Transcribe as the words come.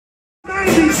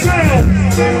90s sound.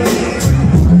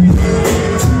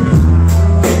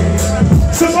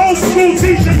 Some old school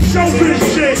t-shirt showbiz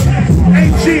shit.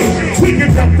 AG, we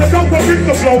can dump the dope up in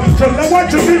the flow. Till I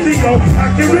watch a video, I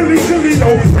can really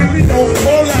know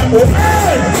all that more.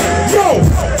 Hey, yo,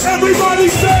 everybody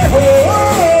say oh.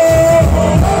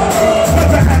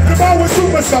 I'm a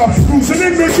superstar, cruising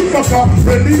in the supercar.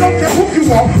 Really don't care who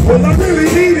you are. All I really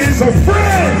need is a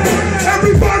friend.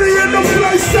 Everybody in the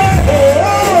place say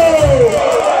oh.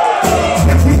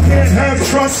 Can't have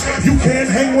trust, you can't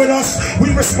hang with us.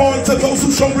 We respond to those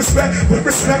who show respect. With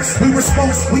respect, we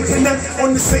respond, we connect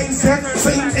on the same deck,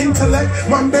 same intellect.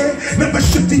 My man, never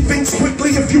shifty things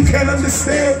quickly if you can't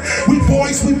understand. We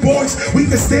boys, we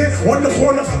can stand on the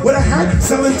corner with a hat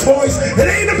selling toys. It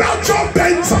ain't about your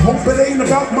banks, I hope it ain't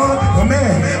about mine. My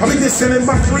man, I be listening in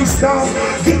my freestyle,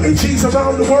 getting G's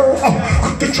around the world. Oh,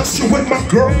 I can trust you with my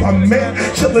girl, my man,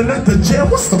 chilling at the gym.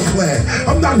 What's the plan?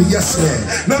 I'm not a yes man.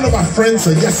 None of my friends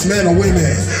are yes man or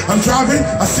women. I'm driving,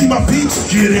 I see my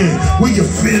peeps, get in, where you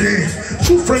fit in.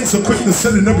 True friends are quick to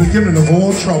sit in the beginning of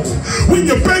all trouble. When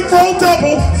your bankroll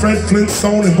double, Fred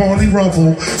Flintstone and Barney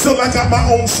Rubble. Still I got my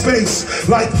own space,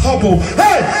 like Hubble.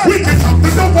 Hey, we can talk the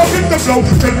dope up in the flow.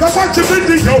 Till I watch a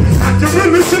video, I can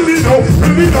really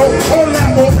know all that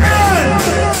more. Hey,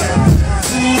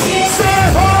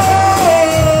 say ho.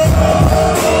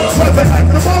 Whether at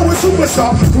the bar with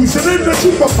superstar, cruising in the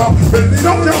supercar, really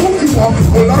don't care who you are.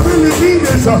 All I really need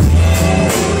is a.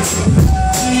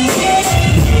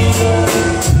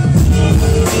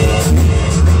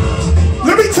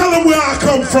 Let me tell them where I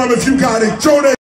come from if you got it. Jordan.